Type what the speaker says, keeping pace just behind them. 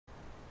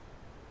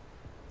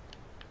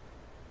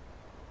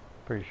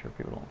Pretty sure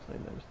people don't say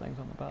those things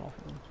on the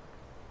battlefield.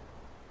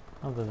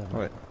 Other than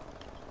what?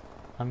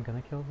 I'm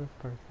gonna kill this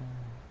person.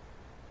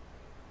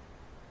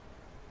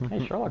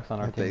 Hey, Sherlock's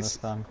on our team this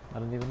time. I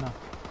didn't even know.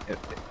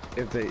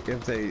 If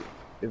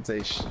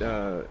they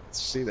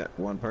see that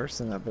one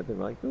person, I bet they're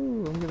like,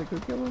 "Ooh, I'm gonna go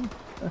kill him."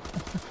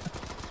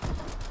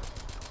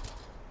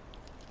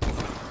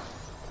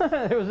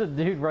 There was a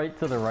dude right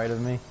to the right of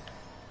me.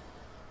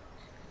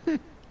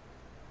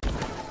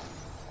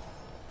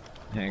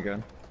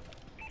 Handgun.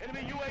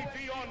 Enemy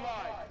UAV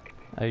online.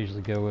 I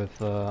usually go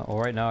with, well,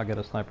 right now I got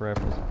a sniper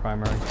rifle as a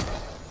primary,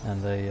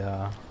 and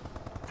a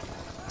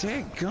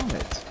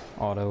Dadgummit.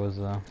 auto as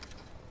a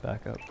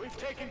backup. We've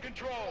taken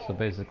control. So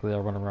basically I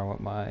run around with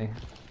my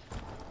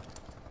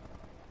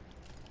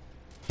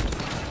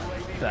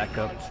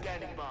backup.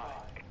 Standing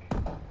by.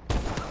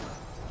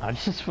 I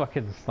just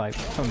fucking sniped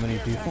so many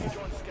people. Package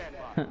on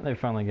standby. They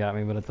finally got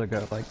me, but it took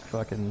out like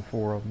fucking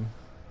 4 of them.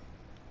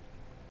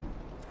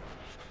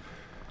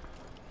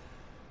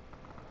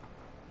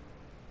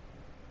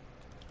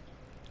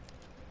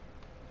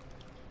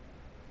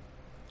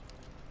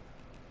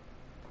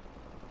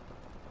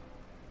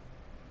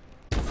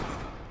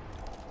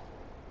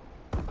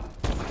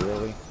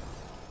 Really?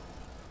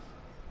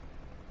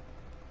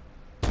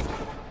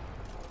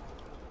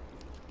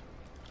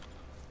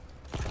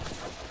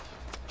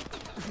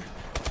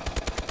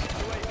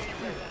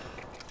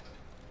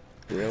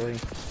 Really?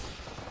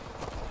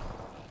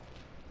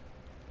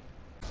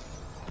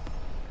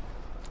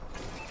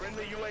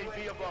 Friendly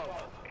UAV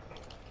above.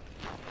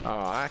 Oh,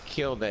 I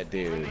killed that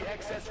dude. Friendly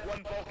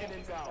XS-1 Vulcan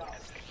inbound.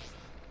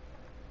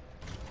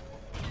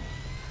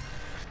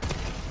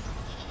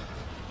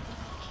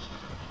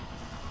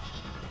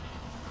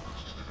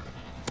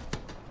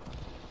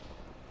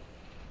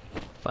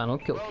 Final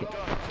kill Well kill.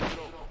 done,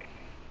 Sentinel.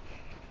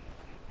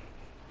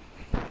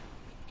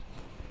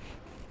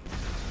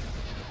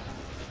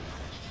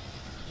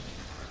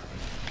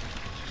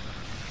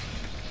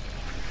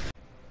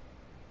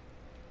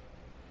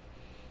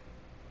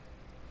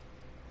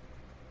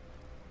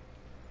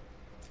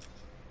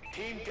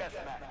 Team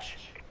deathmatch.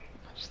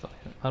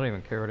 I don't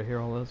even care to hear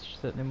all this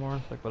shit anymore.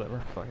 It's like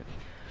whatever, fuck it.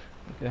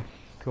 Okay,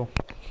 cool.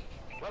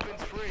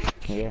 Weapons free.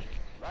 Yeah.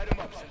 Light 'em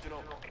up,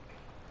 Sentinel.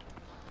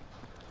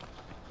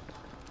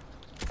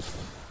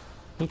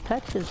 He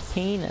touched his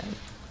penis.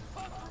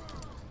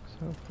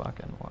 So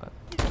fucking what?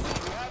 You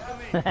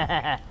have the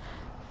lead.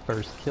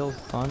 First kill,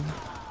 son.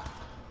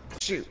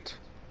 Shoot.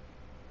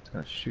 I'm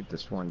gonna shoot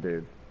this one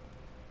dude.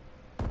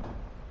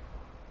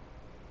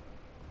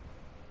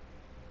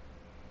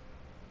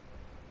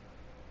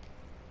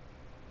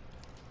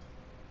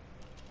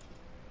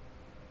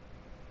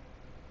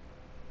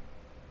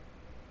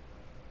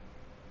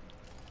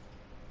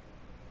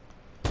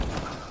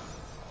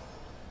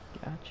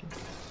 Gotcha.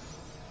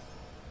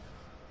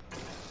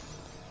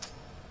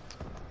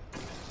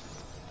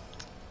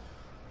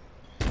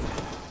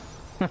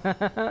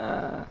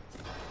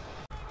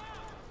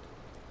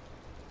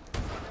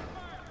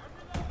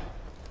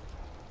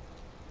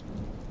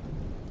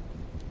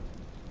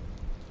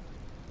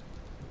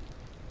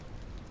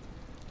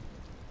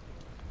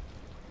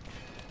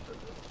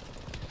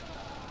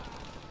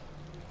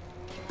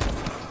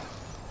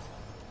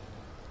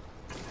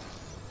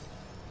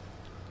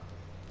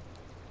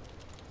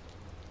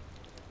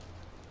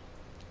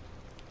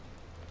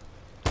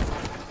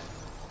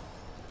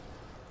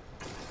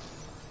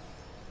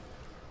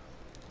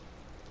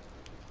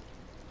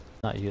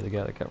 Not you, the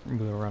guy that kept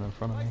moving around in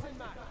front of me.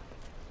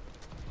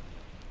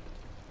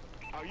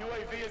 Our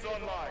UAV is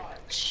online.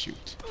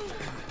 Shoot.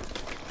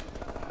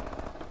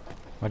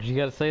 Why'd you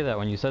gotta say that?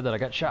 When you said that, I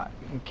got shot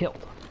and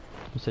killed.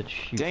 You said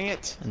shoot. Dang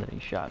it. And then he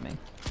shot me.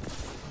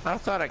 I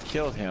thought I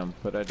killed him,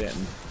 but I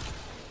didn't.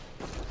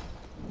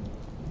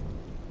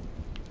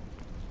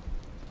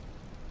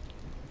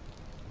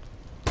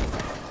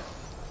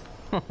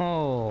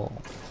 Oh,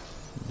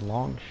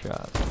 long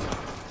shot.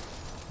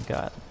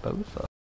 Got both of them.